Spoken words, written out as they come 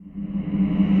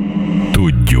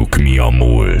Tudjuk, mi a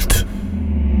múlt.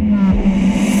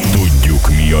 Tudjuk,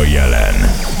 mi a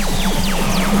jelen.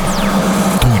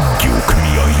 Tudjuk,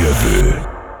 mi a jövő.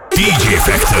 DJ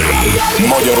Factory,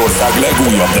 Magyarország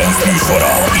legújabb dance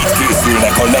műsora. Itt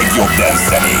készülnek a legjobb dance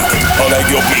zenék, a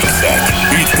legjobb mixek.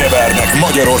 Itt kevernek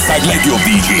Magyarország legjobb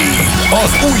DJ-i.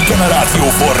 Az új generáció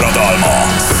forradalma.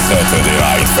 Saturday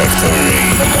Night Factory.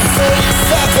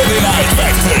 Saturday Night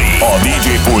Factory. A DJ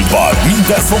pultban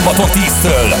minden szombaton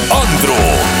 10-től Andró.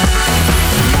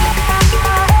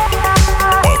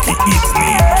 Aki itt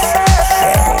nincs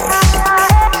sehol.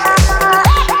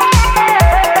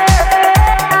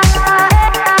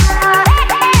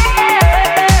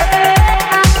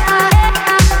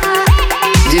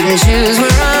 Didn't choose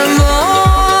where I'm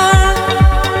born.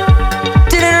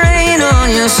 Didn't rain on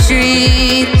your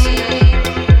streets.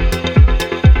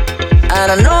 I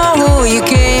don't know who you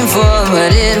came for,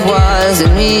 but it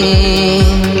wasn't me.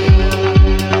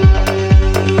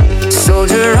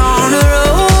 Soldier on the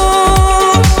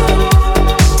road.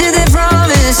 Did they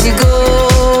promise you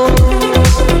gold?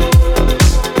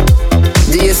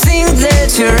 Do you think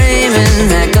that you're aiming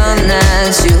that gun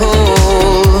that you hold?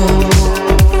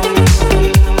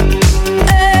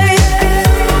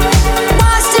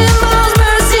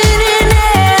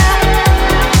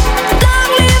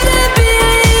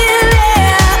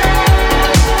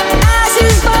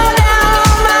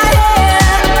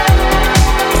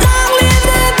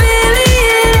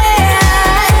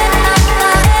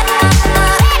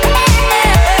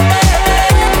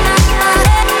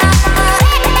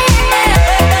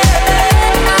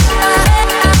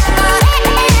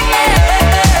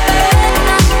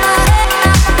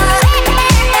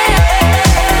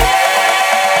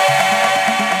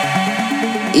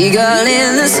 Eagle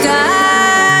in the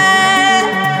sky,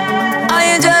 are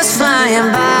you just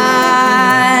flying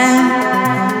by?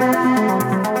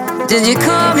 Did you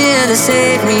come here to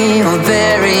save me or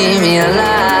bury me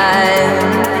alive?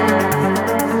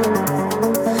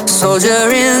 Soldier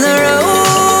in the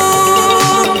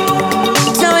road,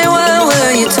 tell me what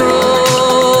were you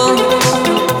told?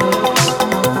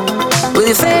 With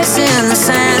your face in the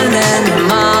sand and your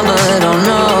mama don't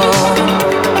know.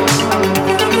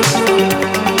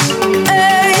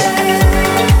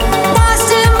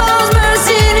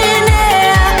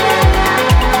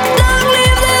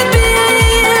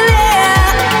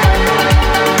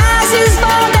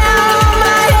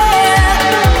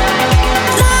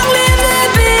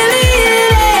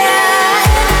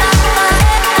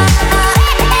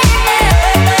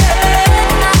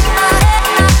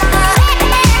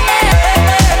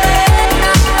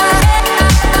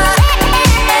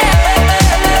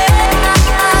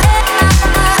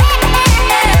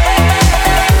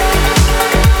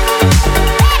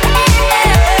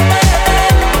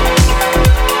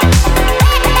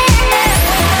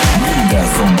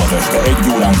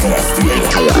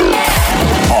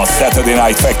 Saturday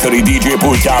Night Factory DJ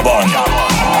pultjában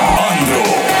Andró.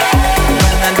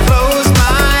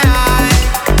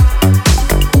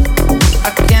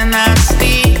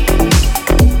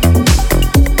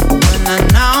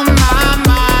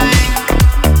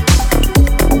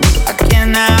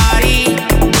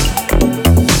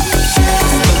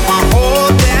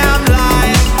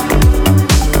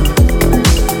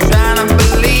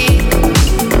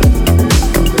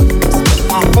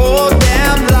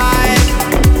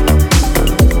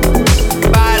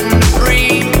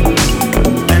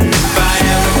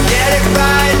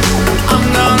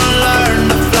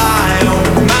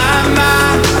 My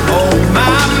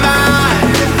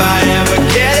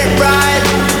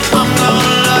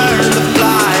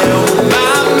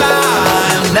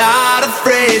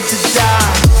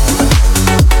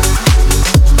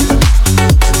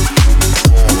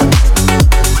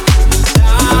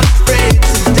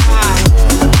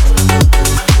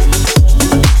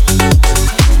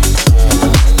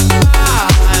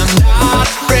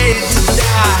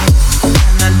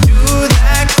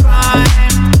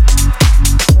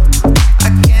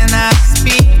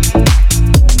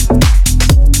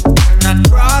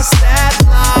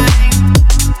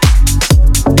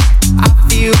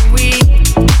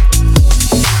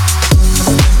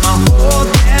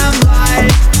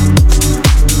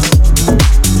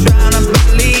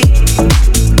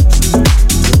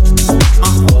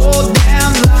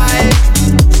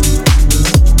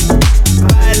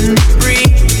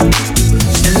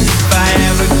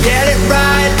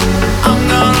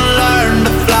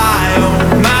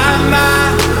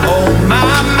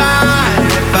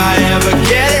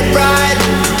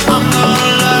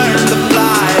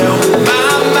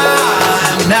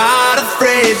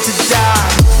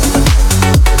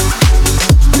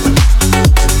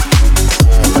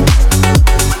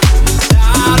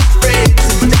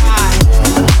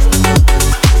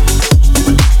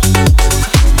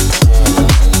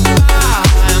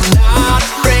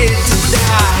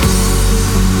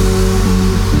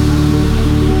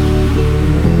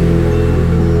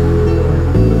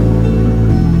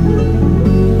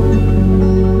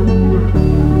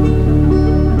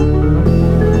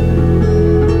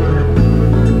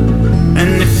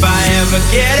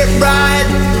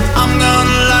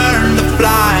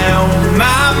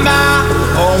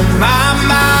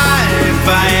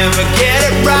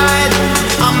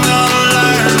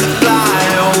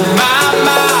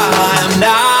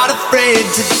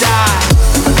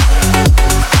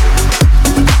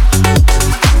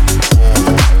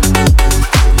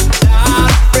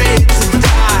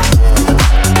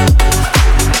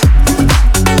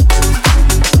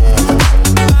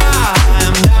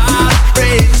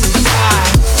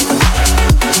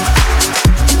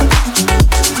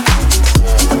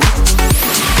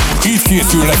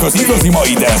készülnek az igazi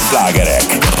mai dance slágerek.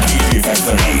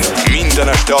 Minden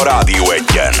este a Rádió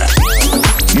 1-en.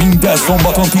 Minden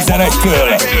szombaton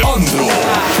 11-től Andro.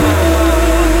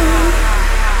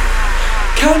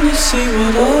 Can you see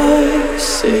what I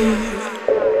see?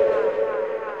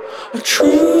 A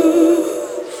truth,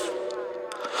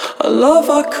 a love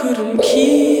I couldn't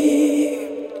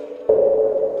keep.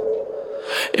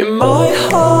 In my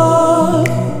heart,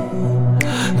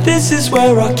 this is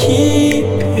where I keep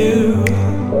you.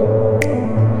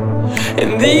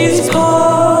 In these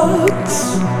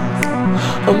parts,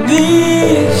 on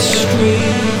these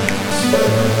streets,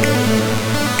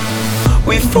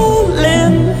 we fall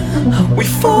in, we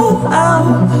fall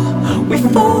out, we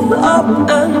fall up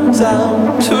and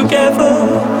down together.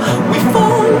 We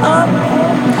fall up,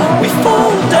 we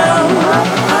fall down,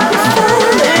 we fall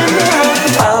in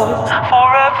and out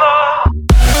forever.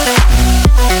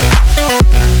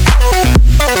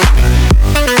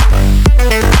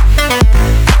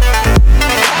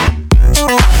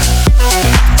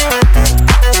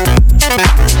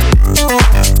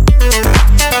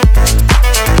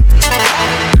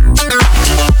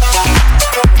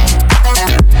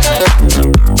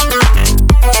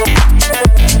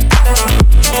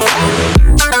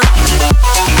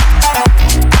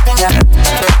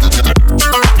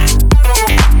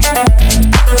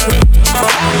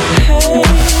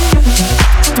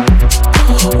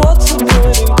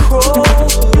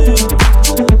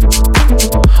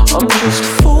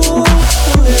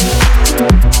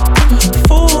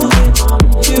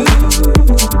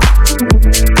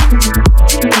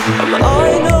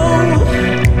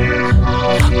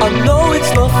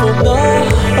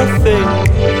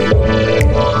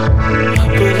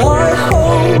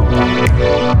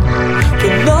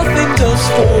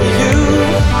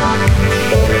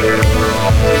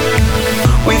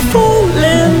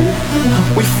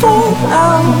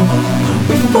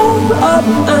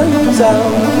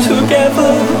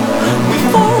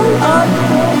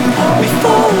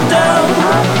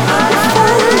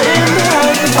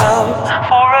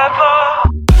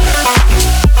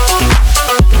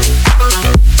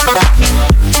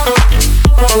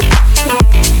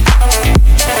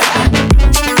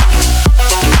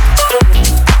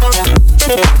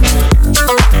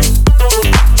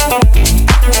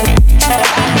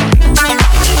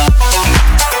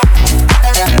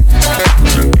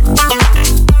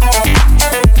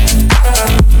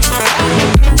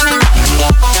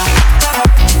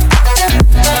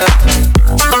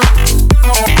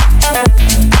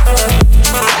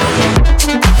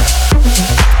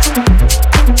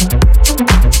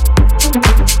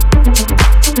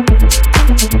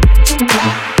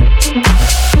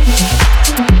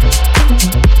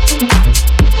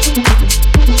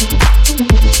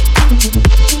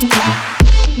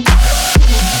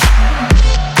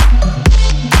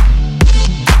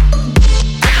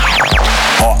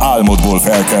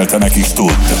 Felkeltenek is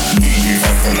tudd.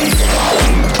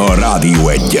 A Rádió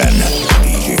 1-en.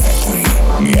 DJ Factory.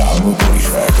 Mi álmodból is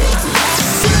felkelt.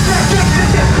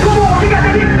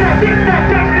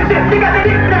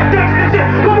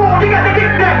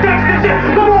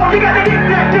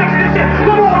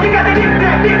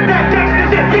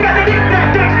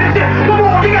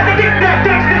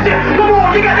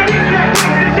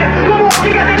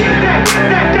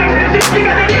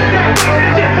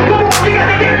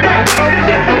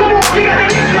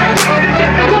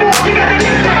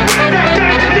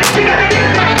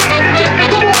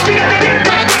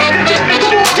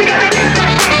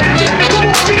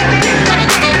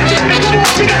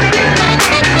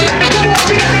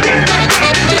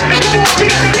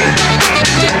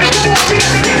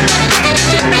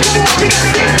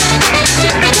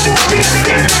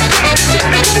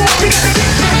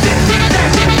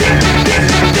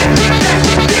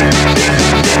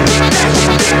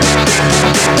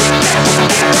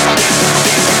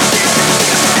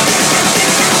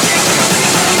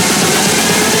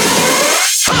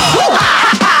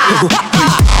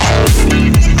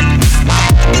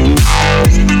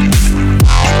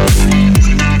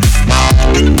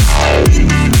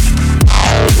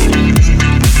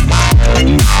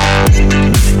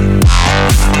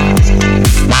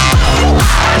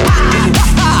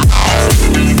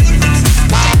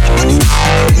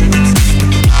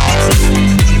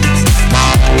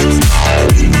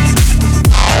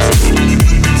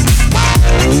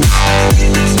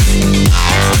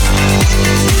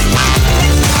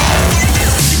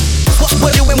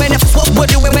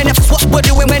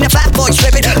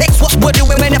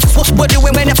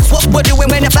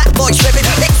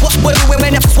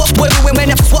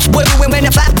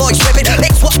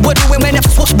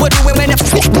 What do we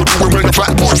when the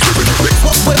fat boys trippin'?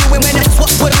 What do we when the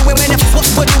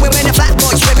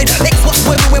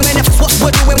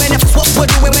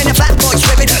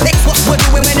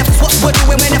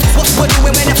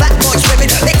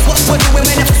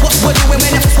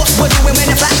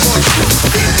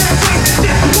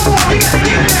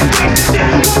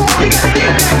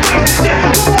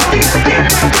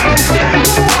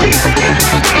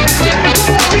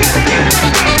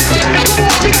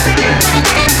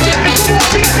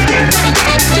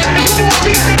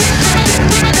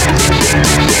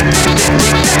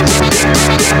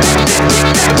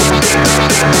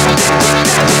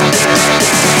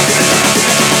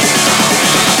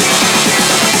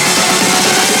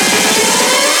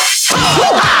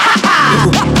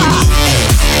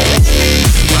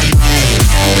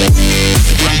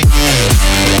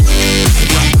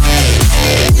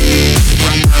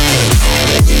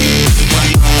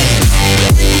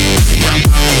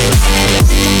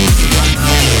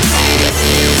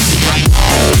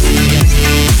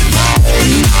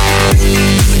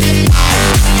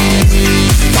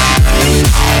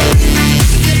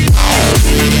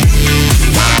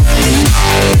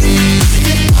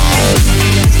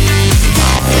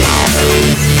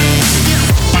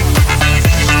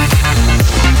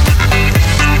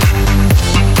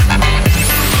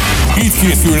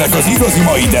Készülnek az igazi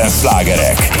mai dance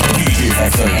slágerek. DJ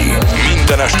Factory.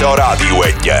 Minden este a Rádió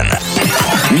 1-en.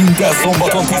 Minden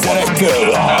szombaton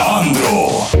 11-kől.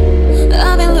 Andro.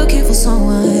 I've been looking for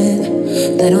someone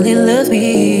that only loves me.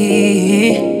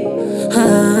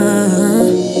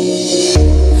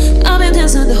 I've been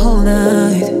dancing the whole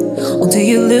night until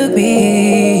you look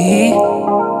me.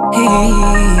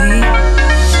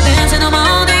 Dancing on my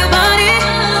own to your body,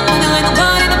 moving like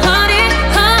nobody in the party.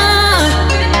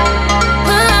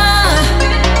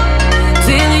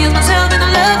 Feeling is myself and I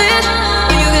love it.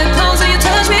 When you get close and you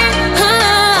touch me.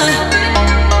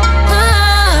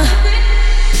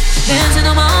 Dancing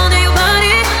on my own to your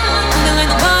body, moving like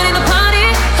nobody in the party.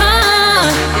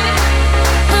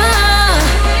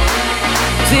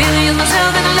 Feeling is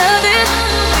myself and I love it.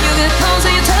 When you get close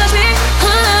and you touch me.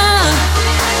 Call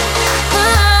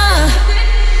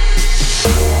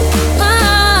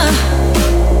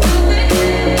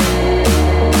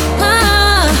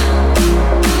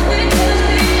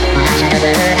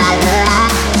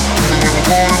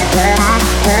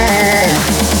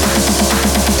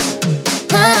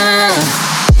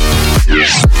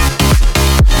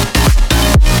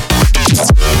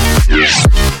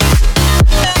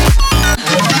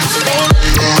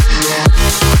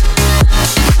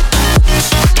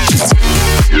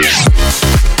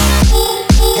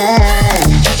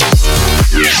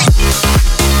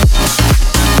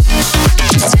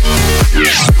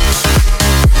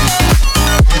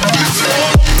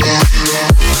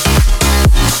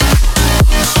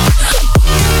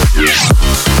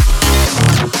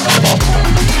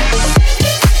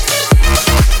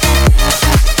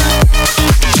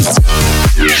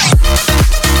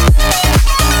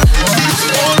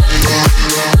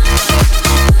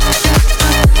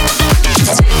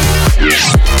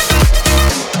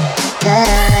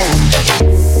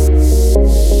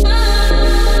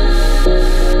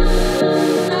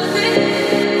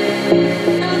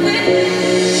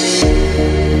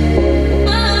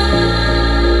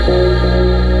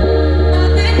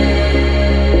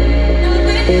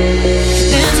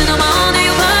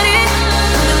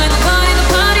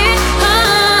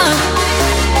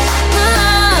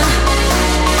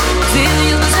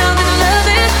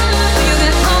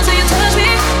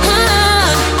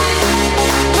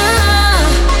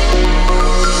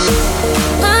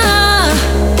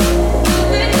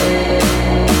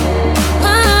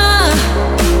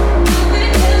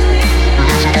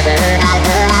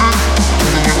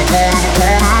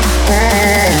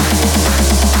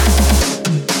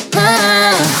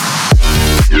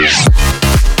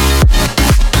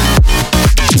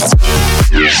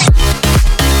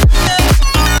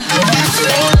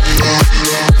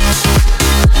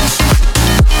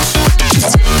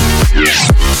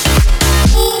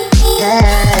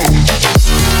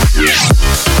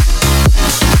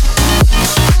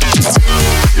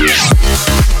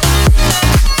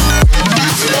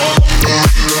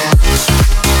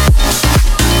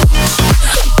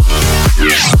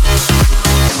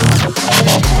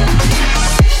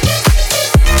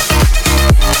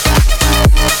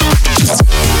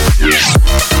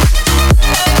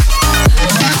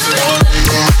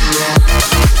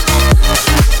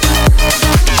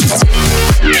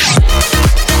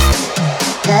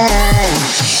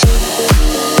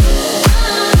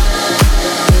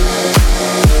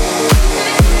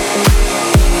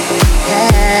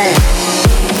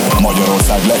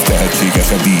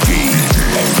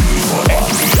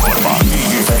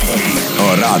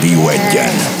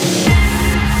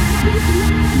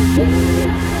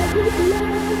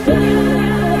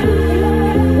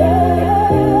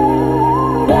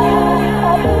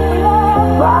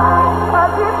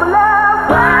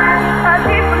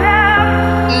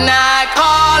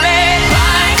it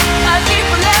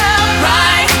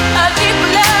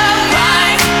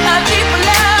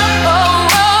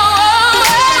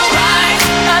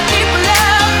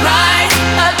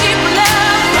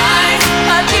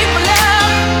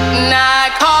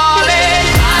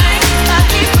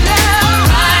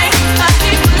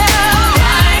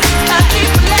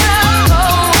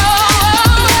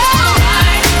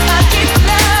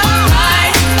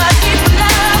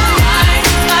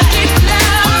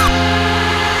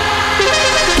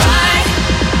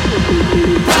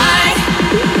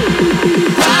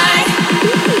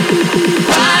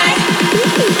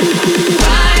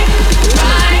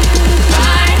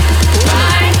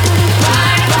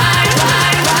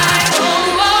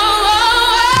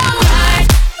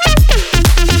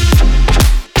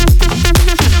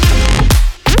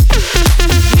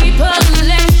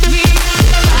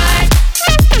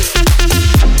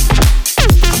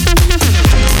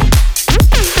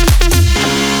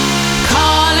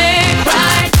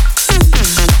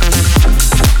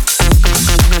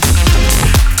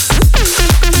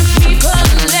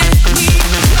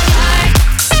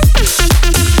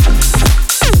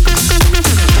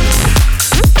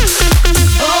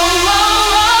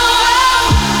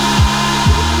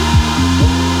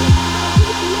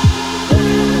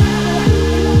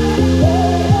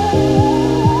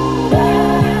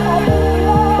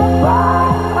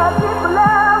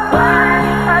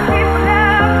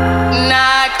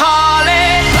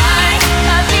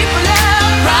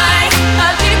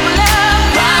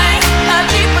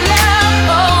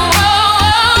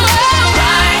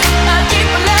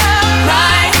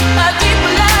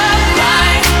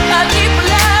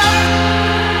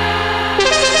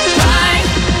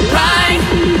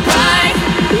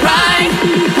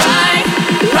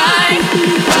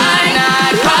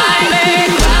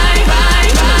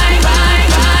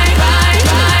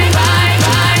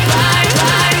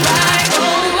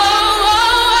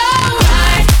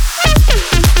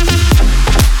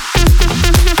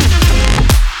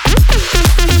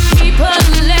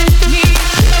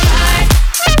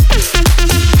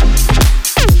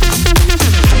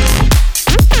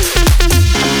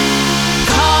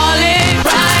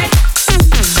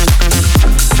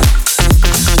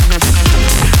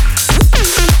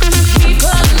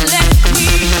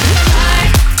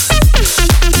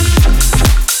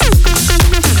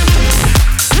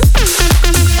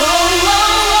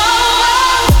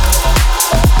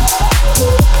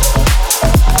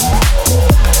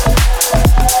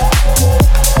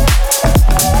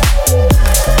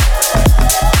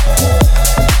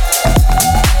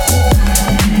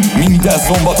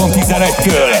szombaton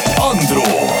 11-től Andro.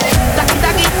 Taki,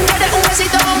 taki, eres un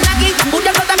besito con Naki,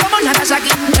 una flota como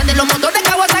Nagasaki. Prende los motores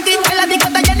Kawasaki, en la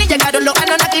discota ya ni llegaron los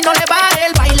Anonaki. No le baje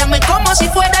el bailame como si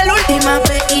fuera la última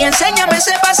vez y enséñame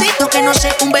ese pasito que no sé,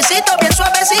 un besito bien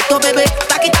suavecito, bebé.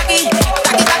 Taki, taki,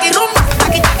 taki, taki, rumba.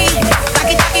 Taki, taki,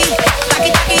 taki, taki, taki,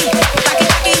 taki,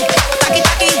 taki, taki, taki,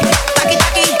 taki, taki, taki,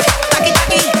 taki,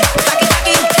 taki, taki,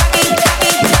 taki,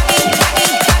 taki,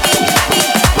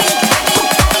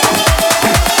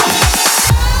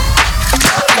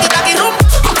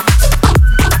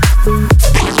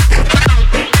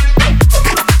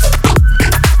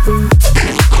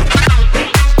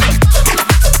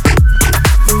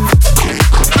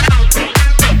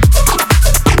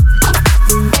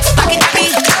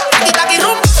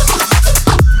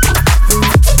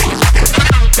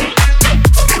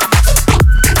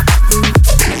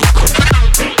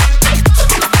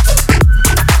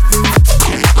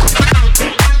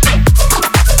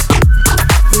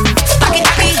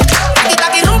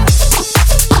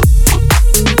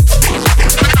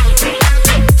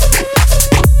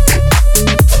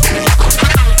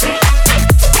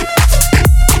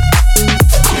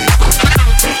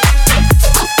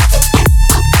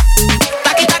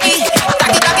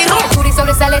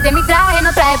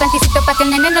 que el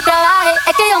nene no trabaje.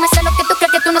 Es que yo me sé lo que tú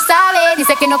crees que tú no sabes.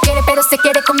 Dice que no quiere, pero se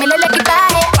quiere comerle el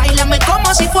equipaje. Báilame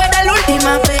como si fuera la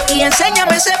última vez y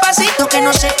enséñame ese pasito que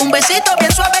no sé, un besito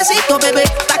bien suavecito, bebé.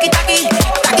 Taki, taki,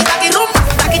 taki, taki, rumba.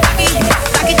 Taki, taki,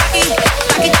 taki, taki, taki,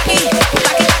 taki, taki,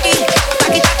 taki, taki,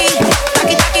 taki, taki,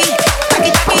 taki, taki, taki, taki,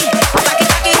 taki, taki,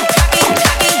 taki,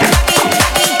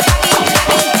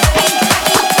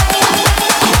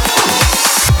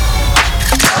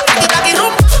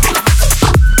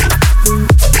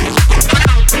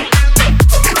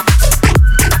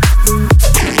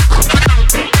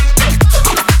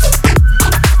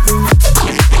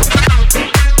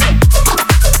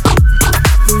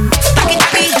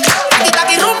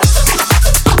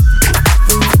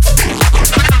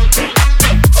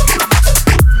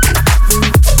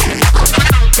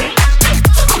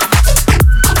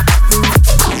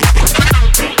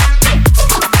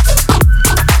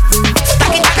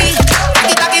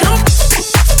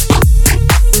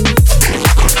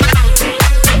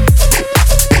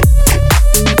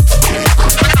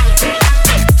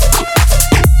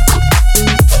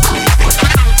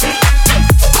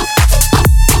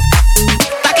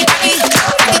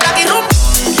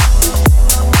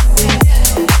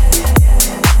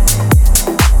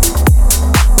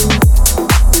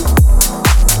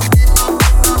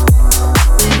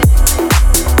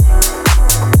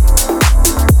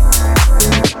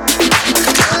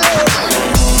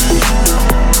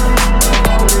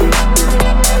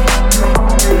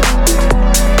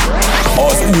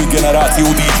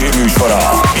 DJ műsora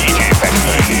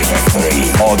DJ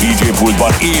Factory. A DJ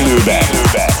pultban élőben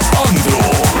Andro.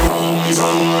 Always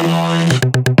on my mind.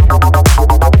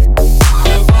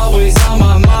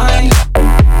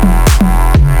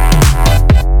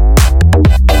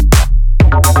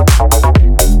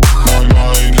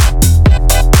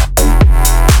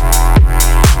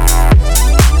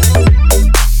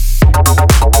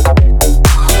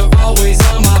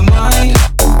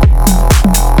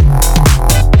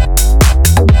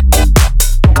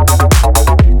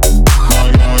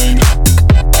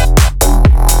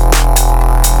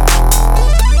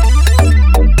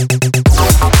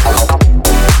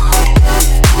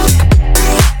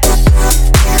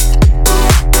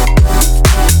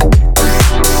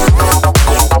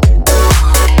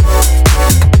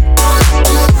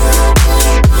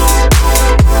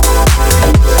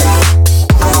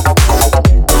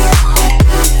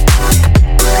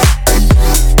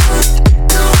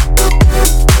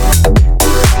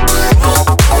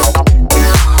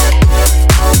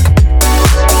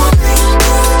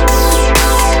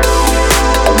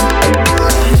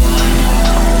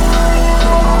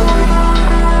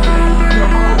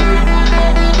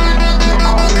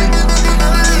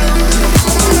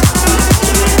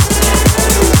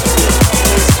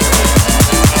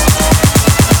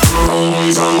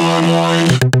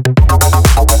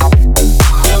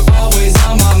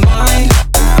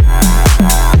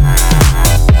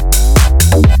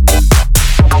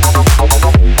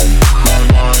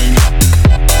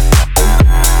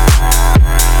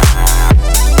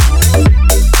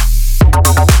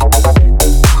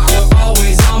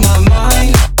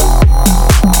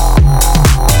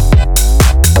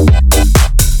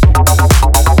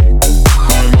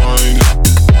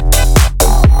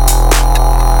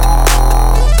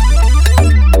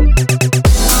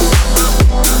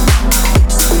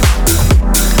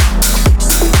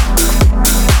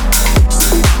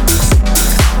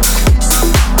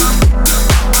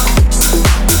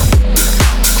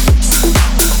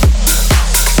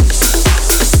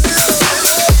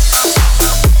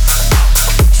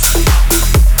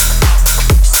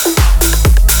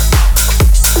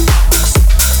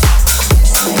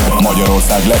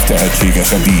 Magyarország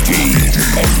legtehetségesebb DJ-i.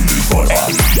 Egy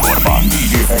műsorban.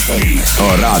 DJ Factory.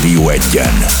 A Rádió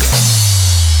Egyen.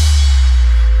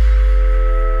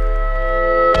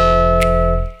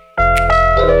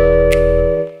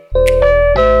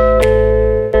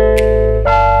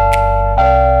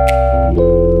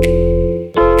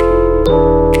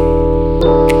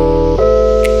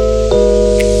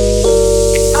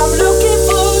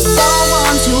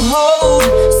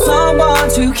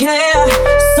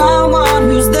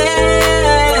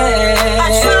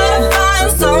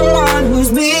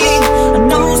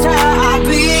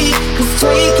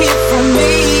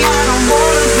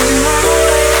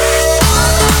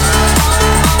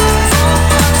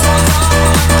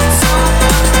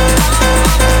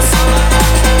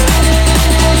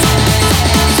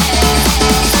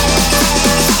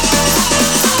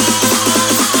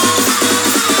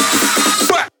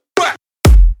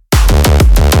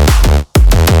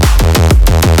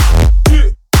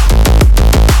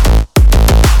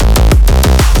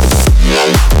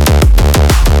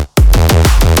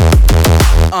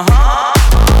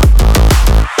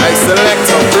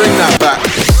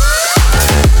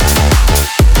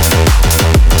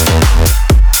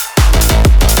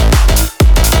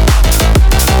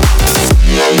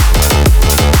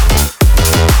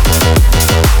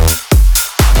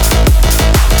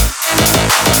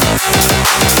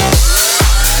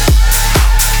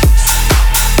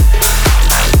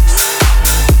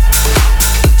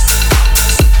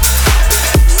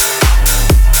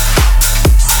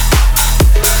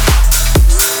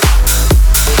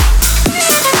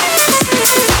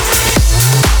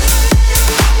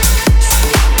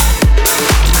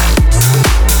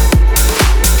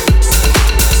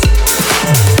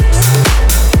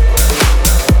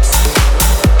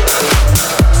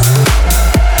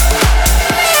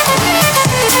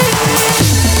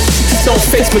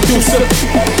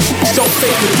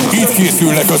 Itt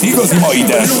készülnek az igazi mai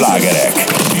dance slágerek.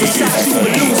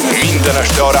 Minden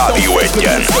este a Rádió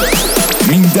Egyen.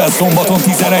 Minden szombaton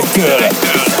 11-től.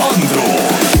 Andró.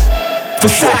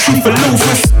 Versace for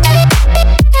losers.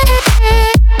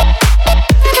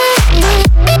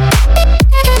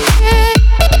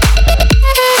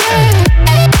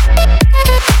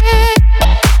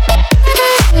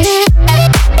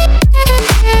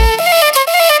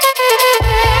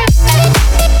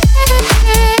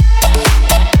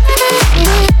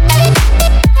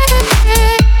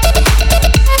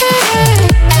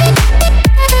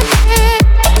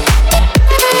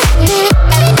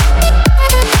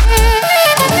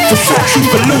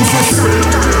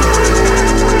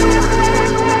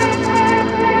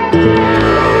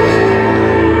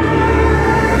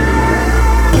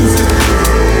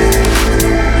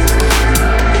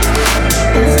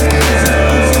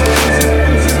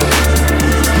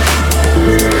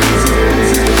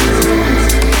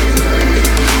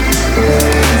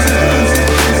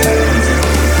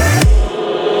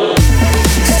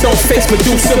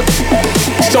 Medusa,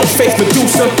 stone face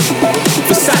Medusa,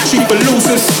 Versace for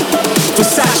losers,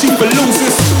 Versace for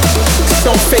losers,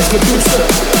 stone face Medusa,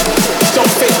 stone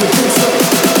face Medusa,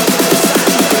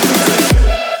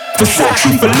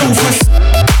 Versace for losers.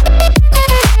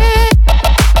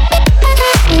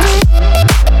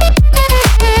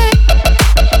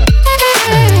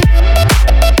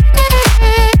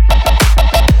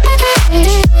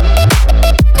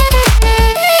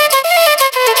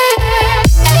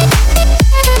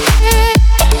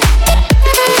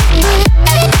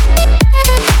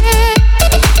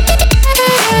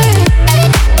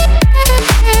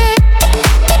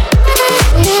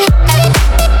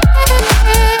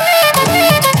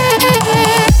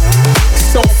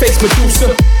 Medusa,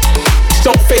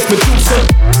 stone face Medusa,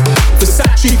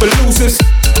 Versace for losers,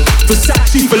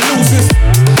 Versace for losers,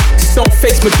 stone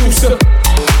face Medusa,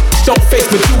 stone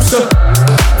face Medusa,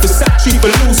 Versace for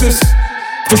losers,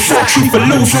 Versace for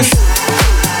losers.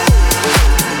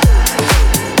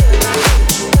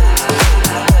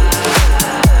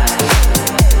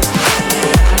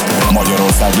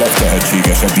 Magyarország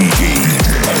legtehetségesebb DJ-i.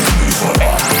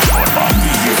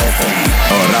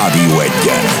 A Rádió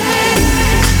Egyen.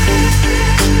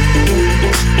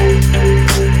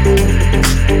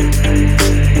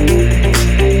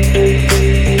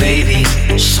 Baby,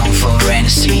 song for rainy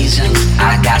season.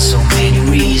 I got so many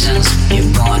reasons.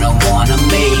 You're gonna wanna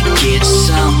make it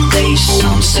someday.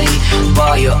 Some say,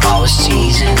 boy, you're always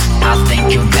teasing. I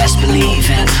think you're best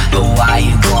believing. But why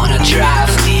you gonna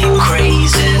drive me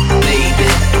crazy, baby?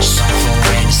 Song for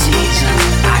rainy season.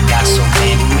 I got so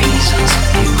many reasons.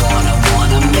 You're gonna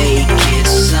wanna make it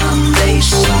someday.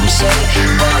 Some say,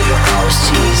 boy, you're always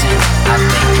teasing. I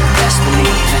think you're best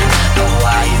believing. But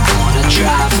why you gonna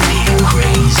drive me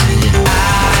crazy?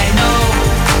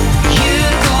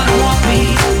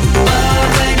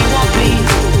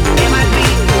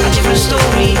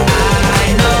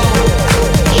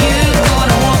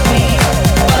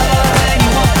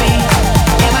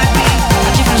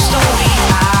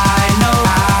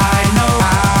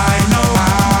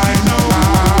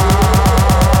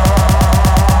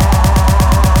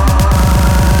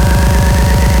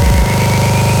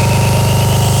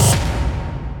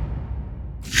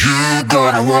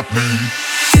 gonna want me.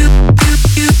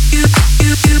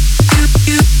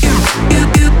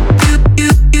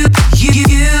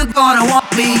 You gonna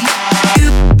want me.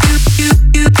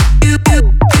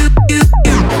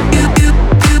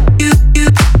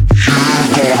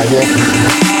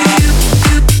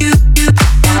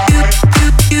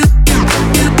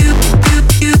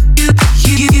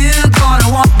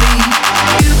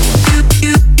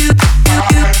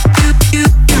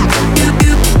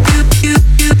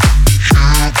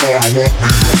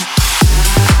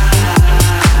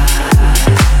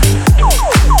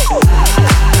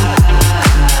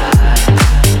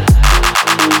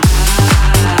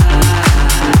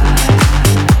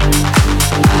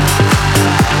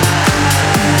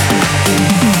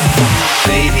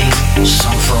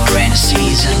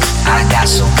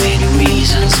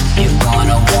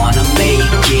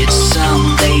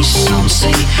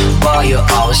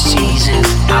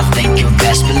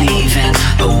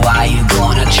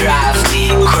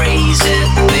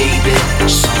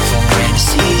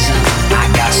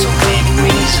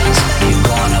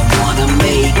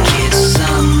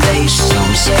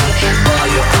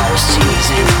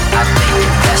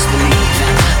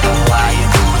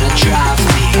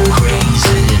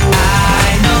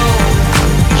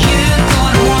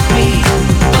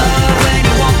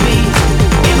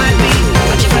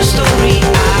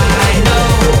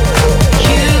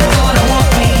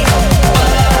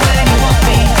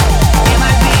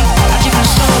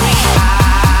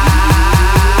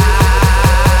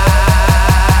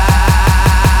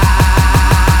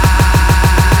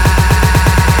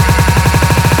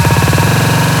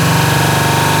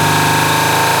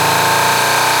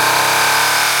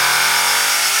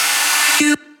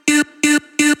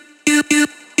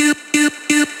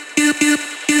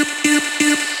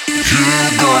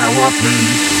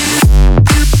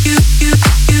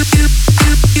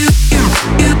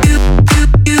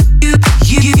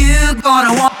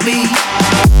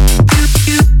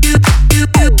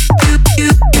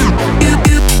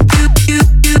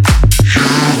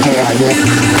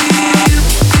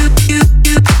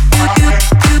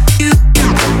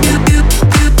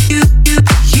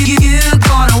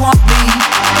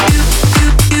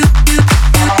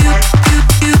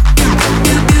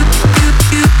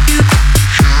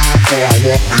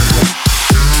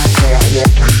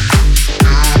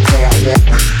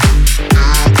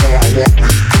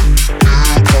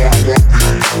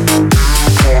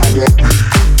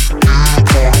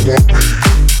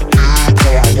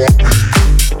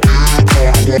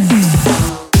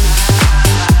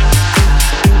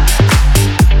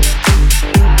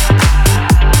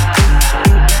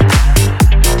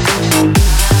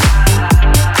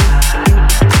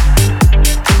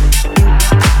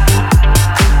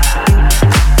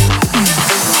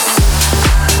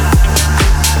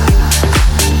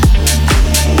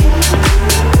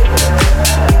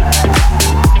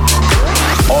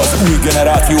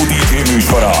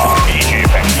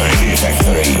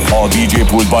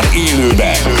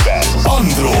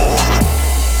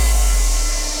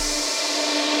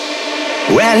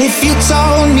 Well, if you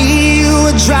told me you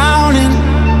were drowning,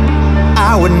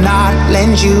 I would not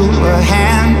lend you a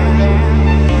hand.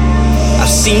 I've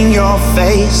seen your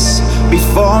face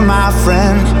before, my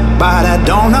friend, but I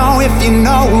don't know if you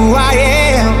know who I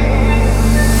am.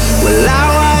 Well, I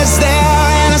was there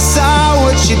and I saw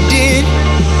what you did.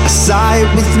 I saw it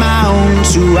with my own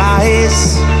two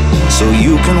eyes. So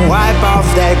you can wipe off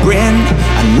that grin.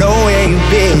 I know where you've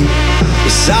been.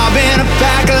 Yes, I've been a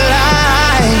pack of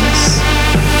lies,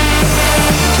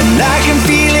 and I can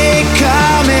feel it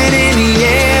coming in the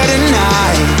air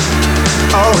tonight.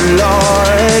 Oh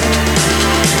Lord,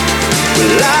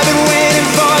 well, I've been waiting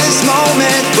for this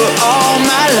moment for all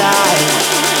my life.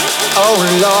 Oh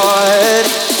Lord,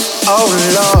 oh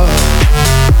Lord.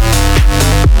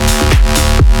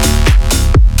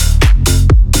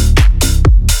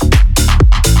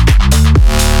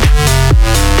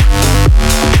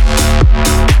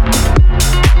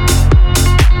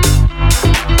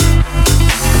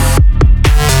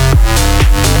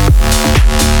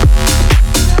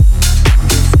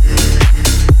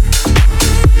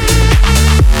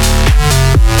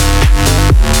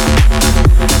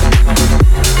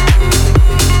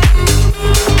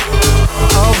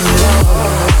 Oh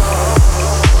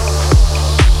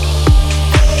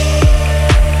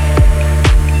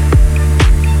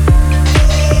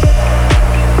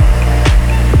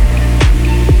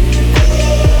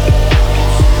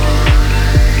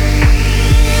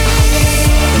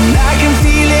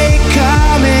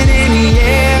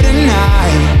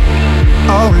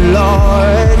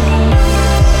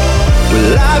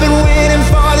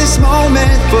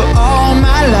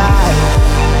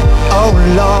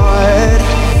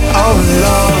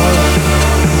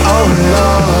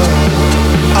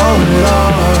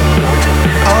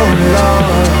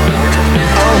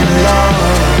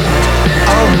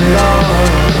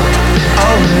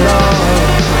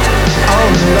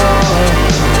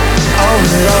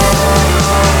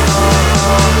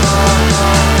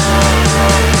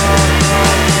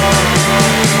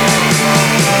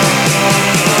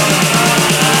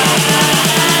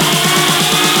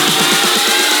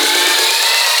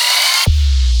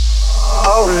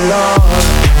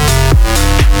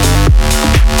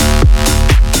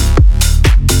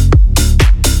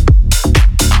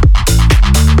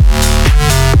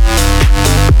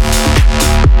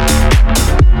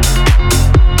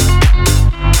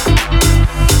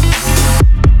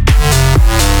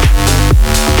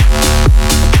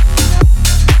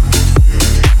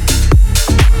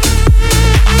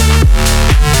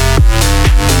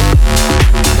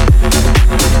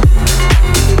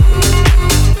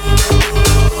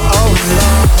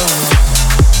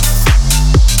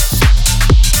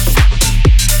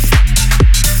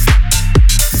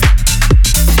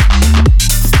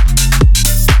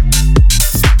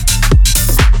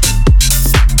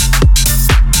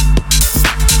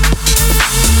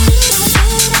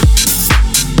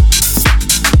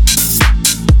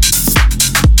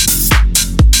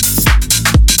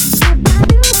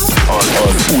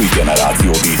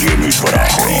műsora.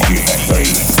 DJ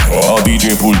Factory. A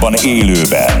DJ pultban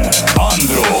élőben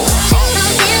Andro.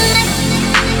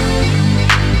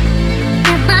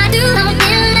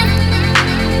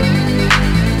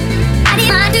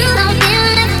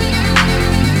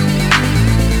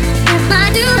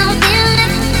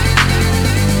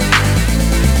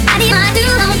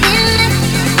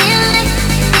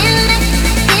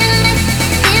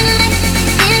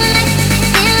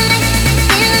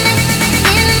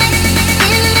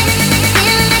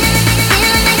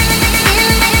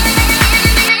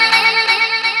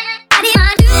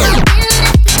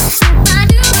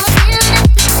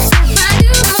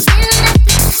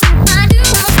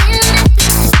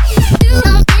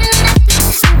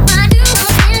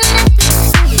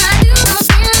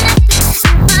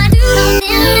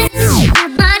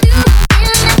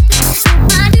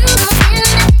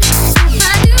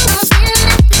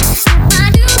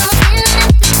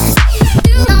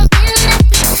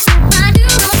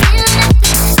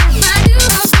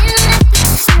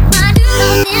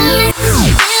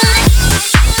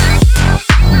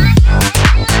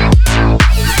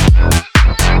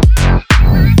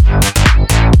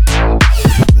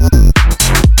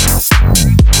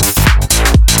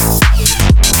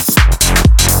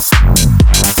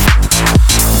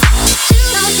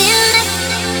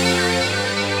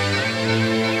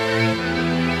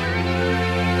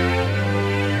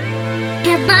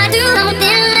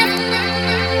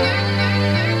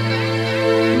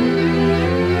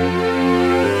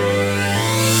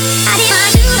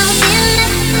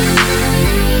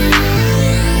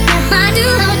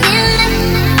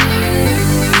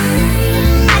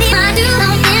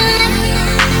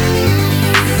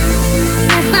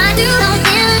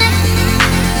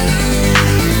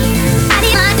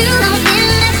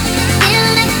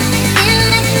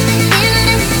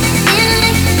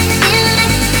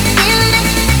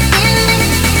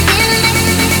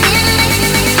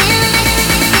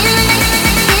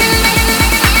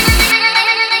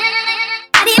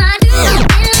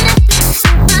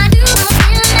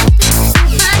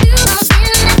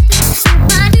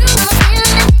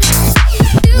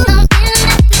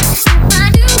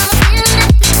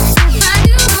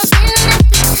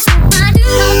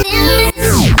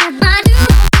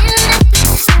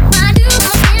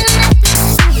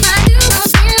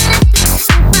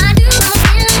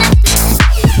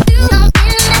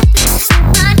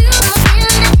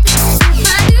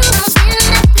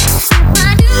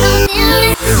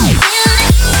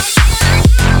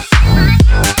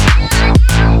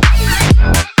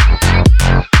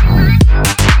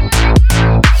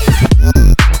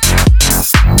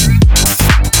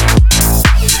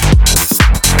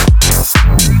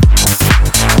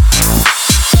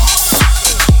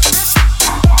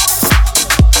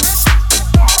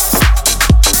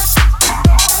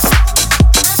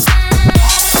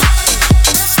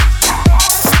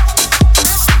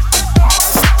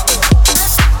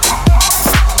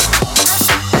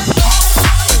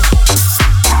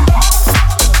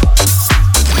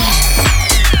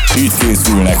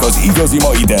 Igazi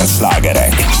mai dance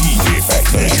slágerek. DJ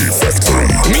Factory.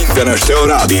 Minden este a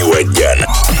Rádió 1-en.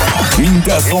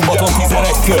 Minden szombaton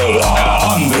 11-kől.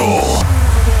 Andro.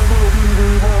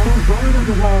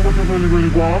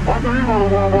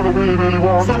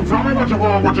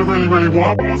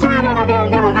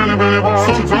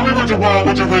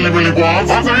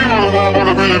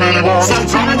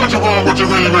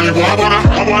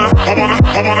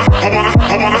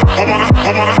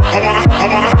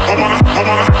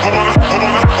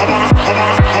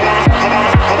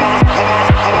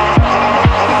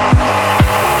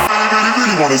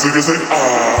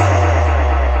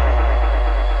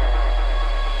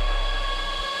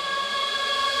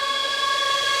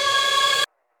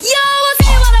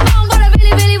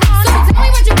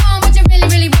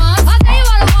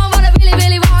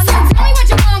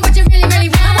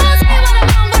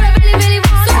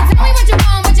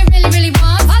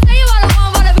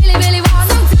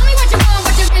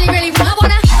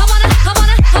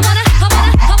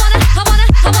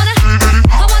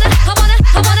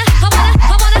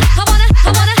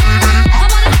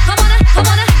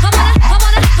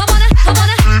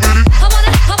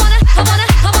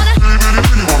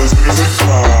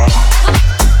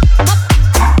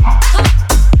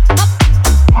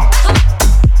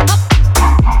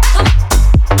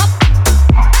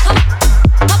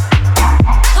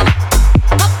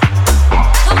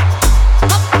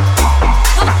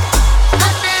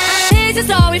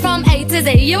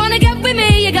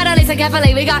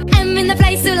 carefully. We got M in the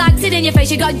place who likes it in your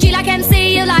face. You got G like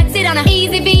MC who likes it on a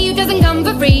easy V who doesn't come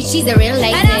for free. She's a real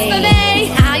lady. And as for me,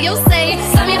 how you'll see,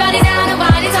 slam your body down and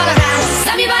wind it all around.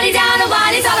 Slam your body down and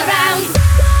wind it all around.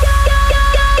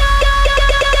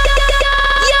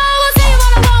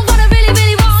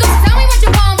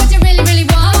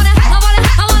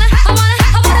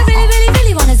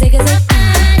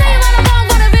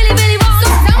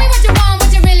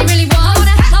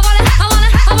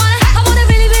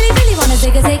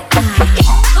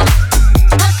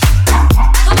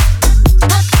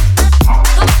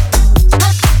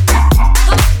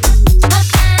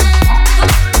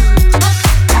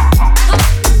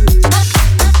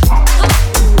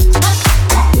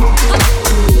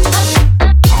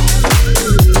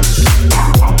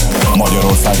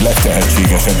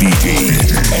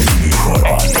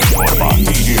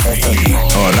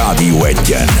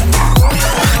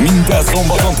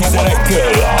 szombaton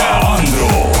 11-től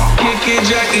Andro. Kick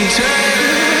Jackie Chan.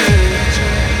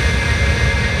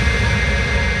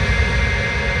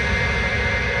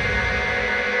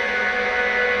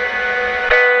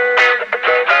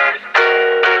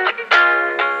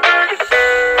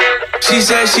 She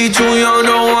said she too young,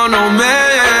 don't want no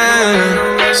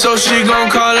man. So she gon'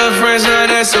 call her friends, now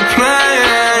that's a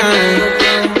plan.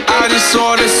 I just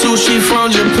ordered sushi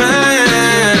from Japan.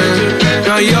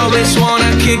 Now yo bitch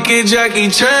wanna kick it, Jackie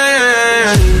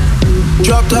Chan.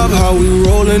 Drop top, how we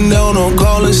rollin' down on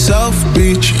callin' South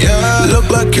Beach. Yeah, look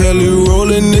like Kelly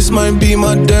rollin', this might be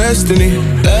my destiny.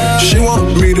 She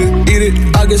want me to eat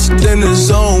it, I guess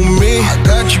dinner's on me. I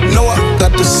got you, know I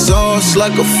got the sauce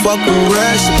like a fucking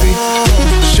recipe.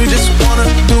 She just wanna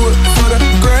do it for the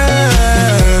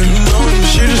grand.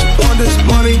 She just want this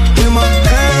money in my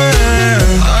hand.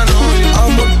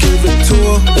 I'ma give it to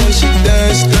her when she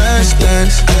dance, dance,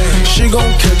 dance. She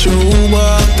gon' catch a Uber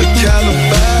out the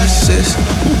Calabasas.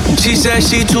 She said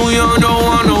she too young, don't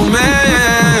want no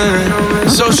man.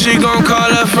 So she gon' call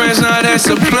her friends, now that's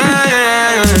a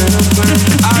plan.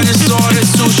 I just ordered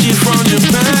sushi from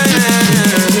Japan.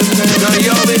 Now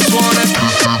yo bitch wanna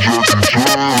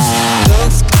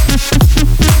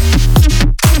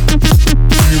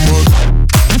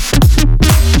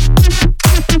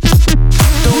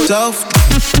South.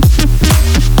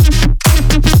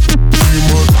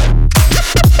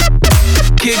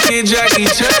 Kickin' Jackie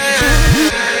Chan.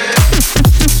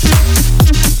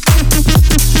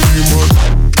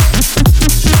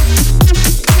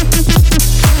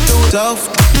 South.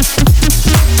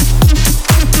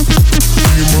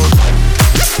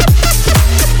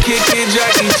 Kickin'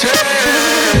 Jackie Chan.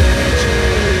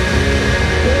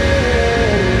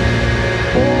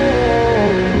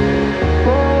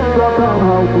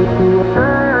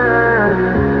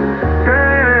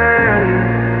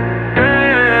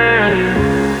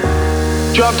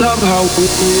 Dropped up how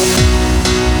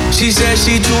she said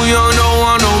she too young, don't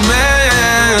want no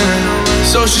man.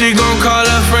 So she gon' call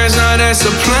her friends, now that's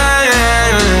a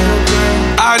plan.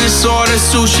 I just ordered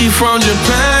sushi from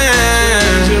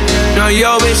Japan. Now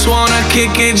yo bitch wanna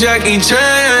kick it, Jackie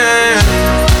Chan.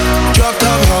 Dropped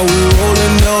up how we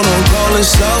rollin' down on callin'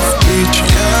 South Beach.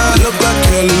 Yeah, look like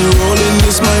Kelly rollin',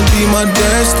 this might be my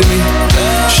destiny.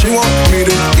 She want me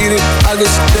to eat it, I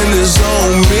guess dinner's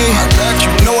on me. I got you,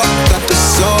 know I got the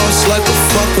sauce like a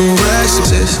fucking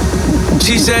recipe.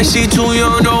 She said she too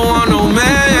young, don't want no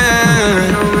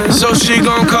man. So she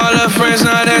gon' call her friends,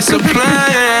 now that's a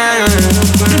plan.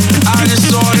 I just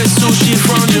ordered sushi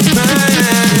from Japan.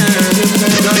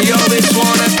 Now yo bitch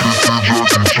wanna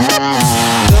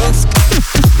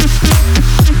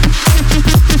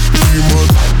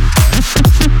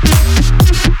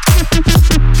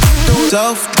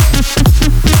South.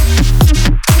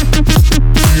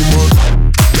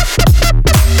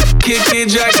 Kickin'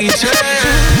 Jackie Chan.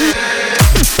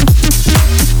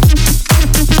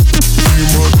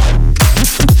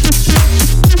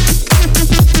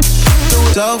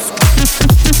 South.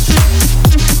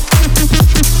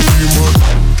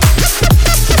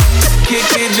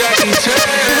 Kickin' Jackie Chan.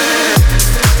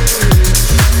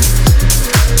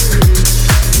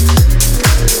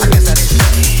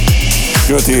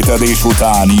 Sötétedés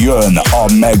után jön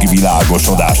a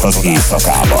megvilágosodás az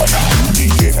éjszakában.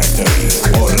 DJ Factory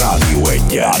a Rádió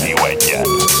 1-en.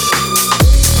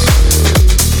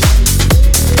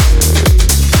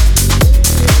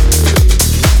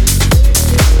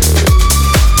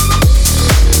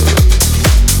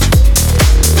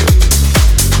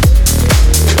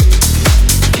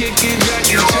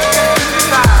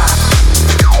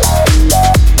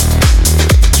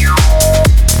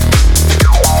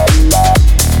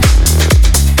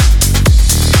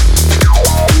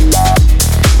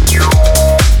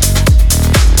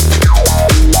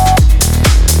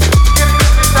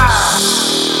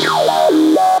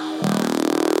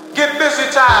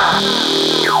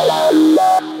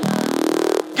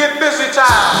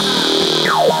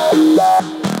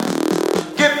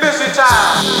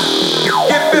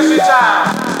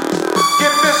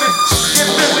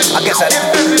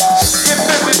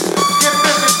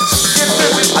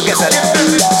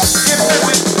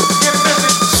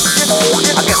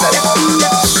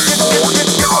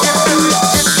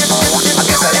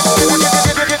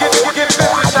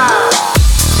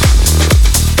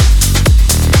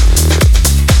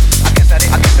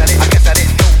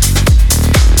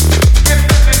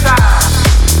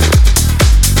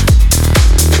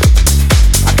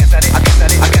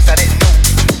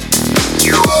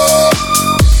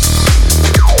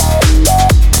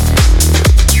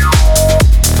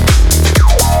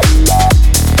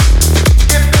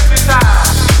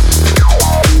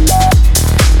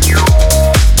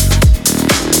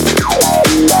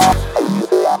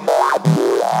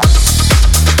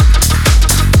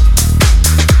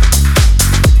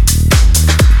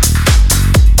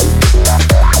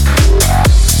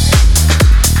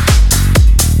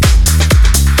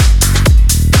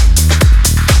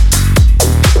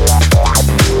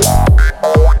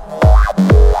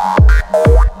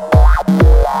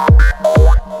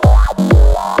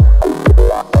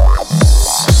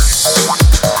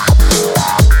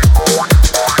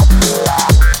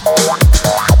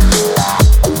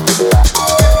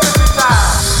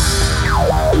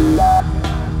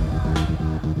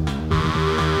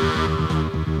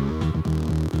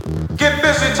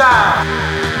 busy time.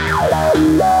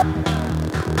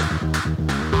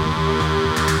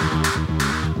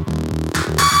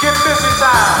 Get busy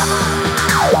time.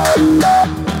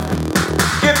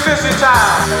 Get busy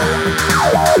time.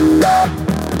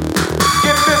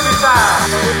 Get busy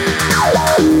time.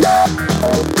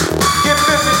 Get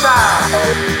busy time.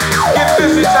 Get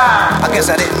busy time. I guess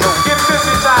I didn't know. Get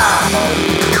busy time.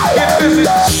 Get busy.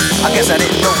 I guess I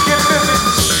didn't know. Get busy.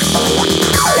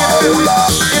 Get busy.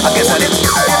 I guess I didn't.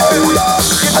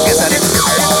 I guess I didn't.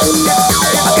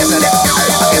 I guess I didn't.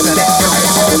 I guess I didn't.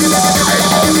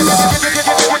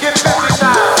 Get busy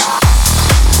time.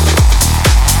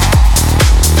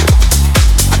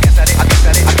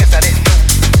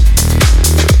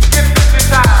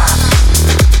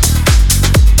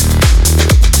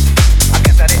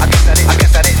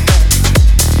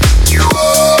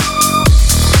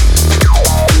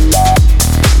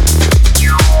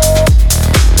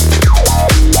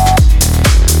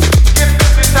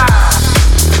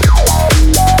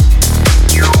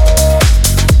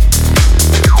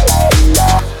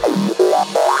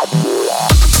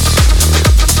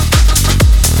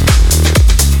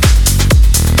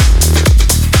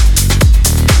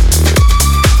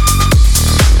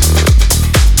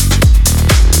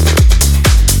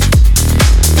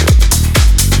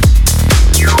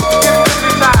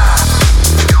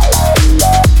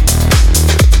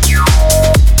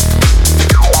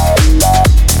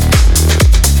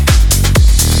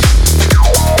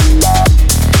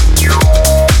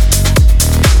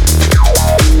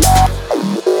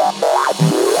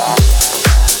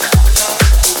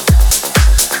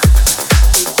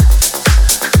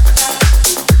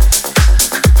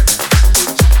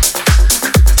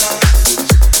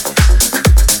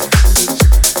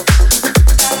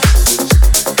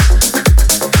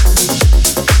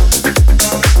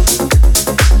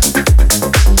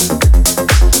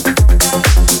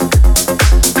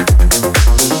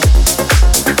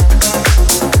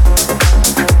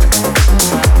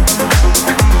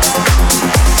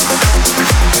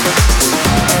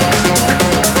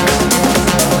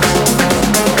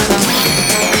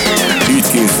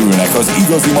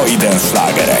 Igazi mai dance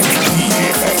slágerek.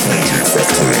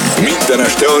 Minden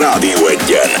este a Rádió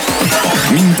 1-en.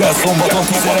 Minden szombaton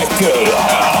 11-kől.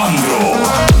 Andro.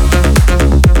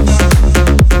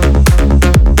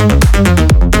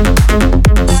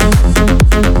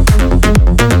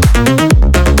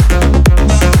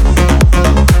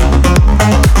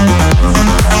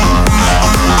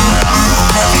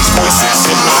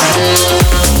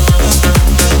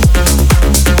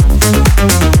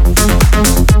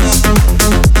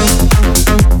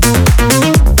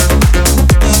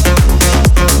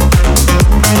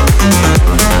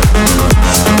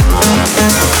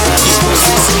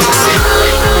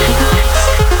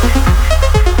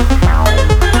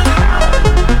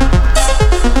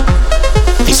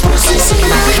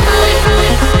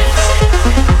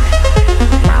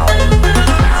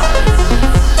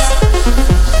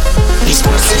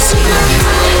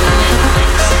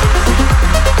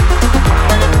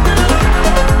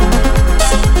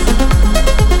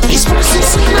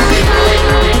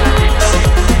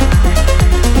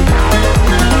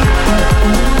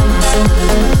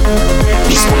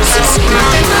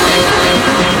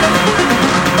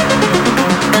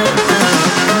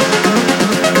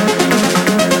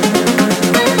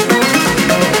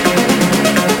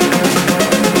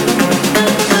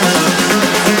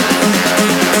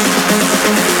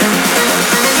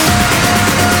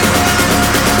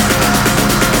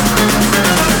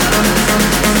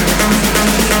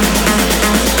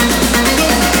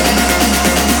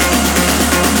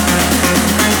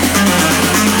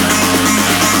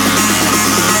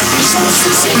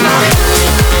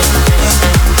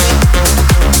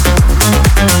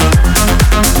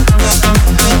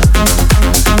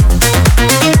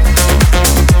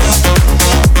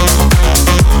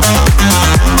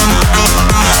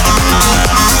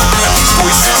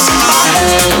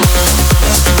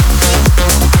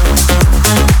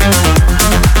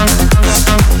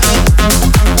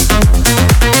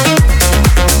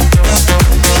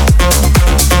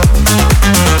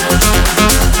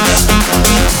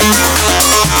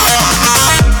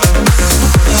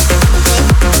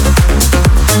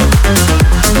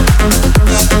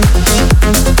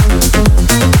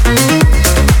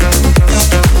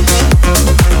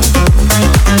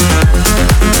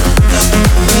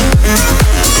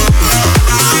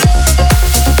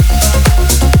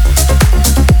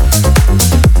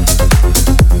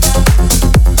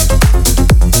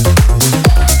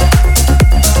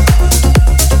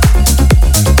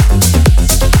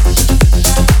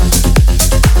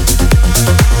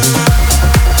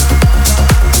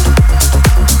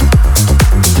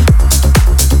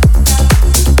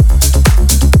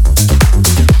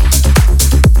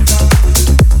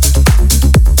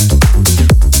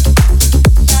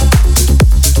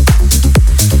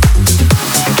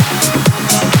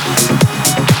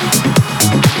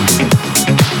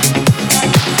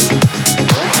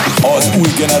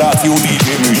 legjó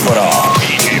DJ műsora.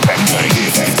 DJ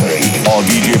Factory. A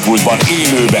DJ pultban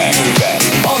élőben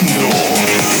Andro.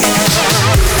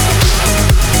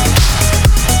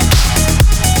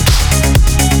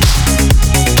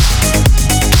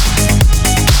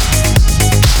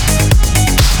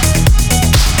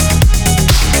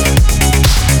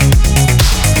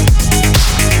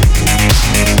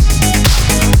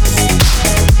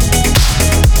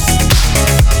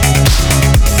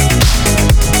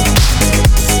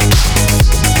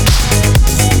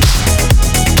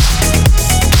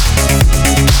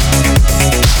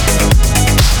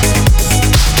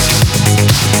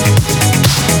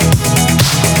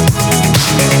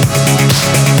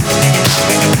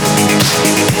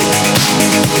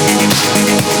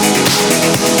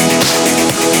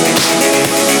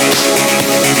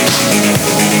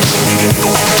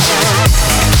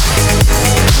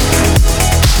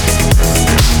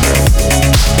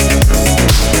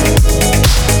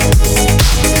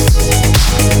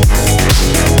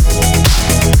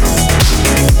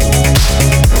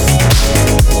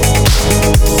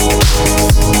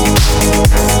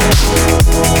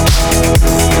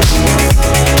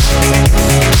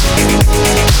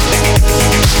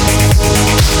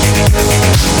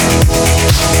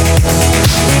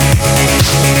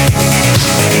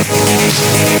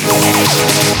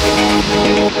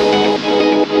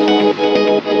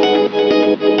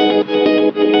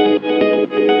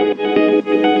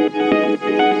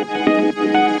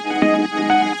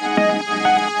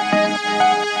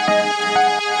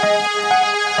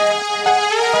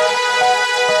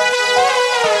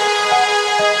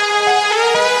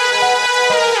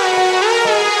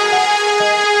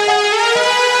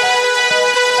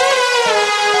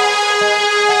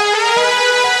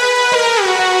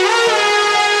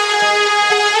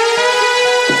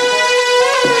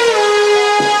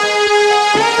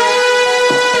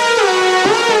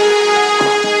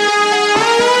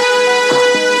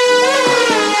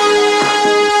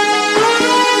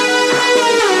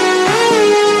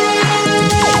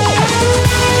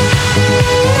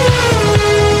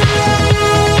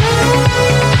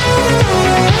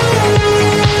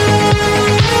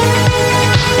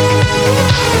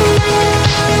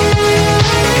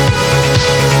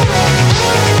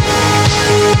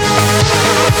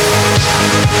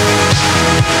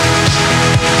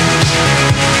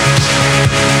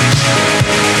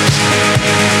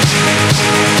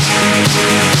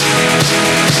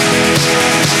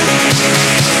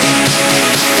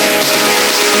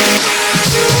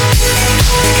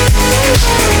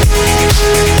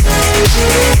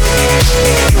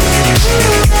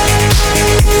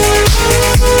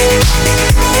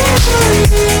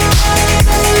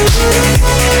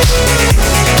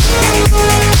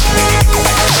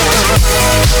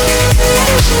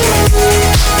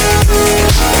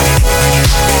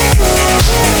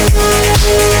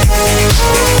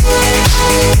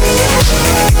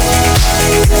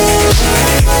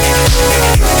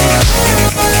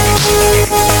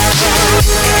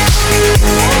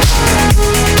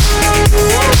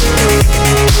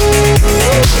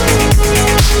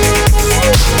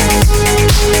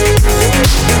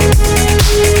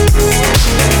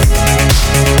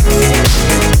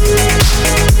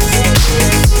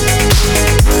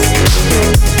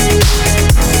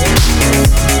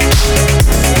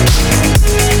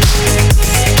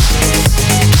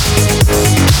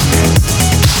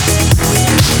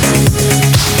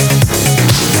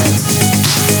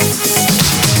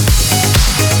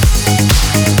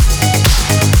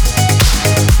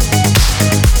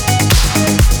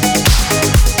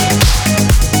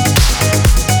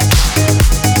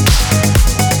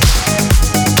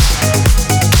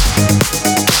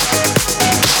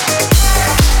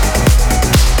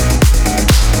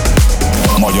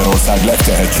 Magyarország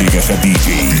legtehetségesebb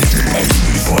DJ-i. Egy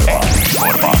műsorban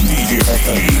DJ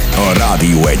Factory a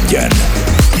Rádió 1-en.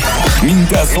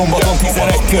 Minden szombaton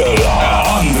 11-kől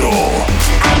Andro.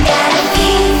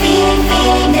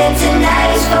 Feeling that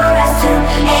tonight is for us two.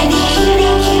 And the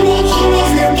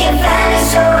evening's looking fine, and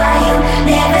so are you.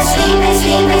 Never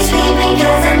sleeping,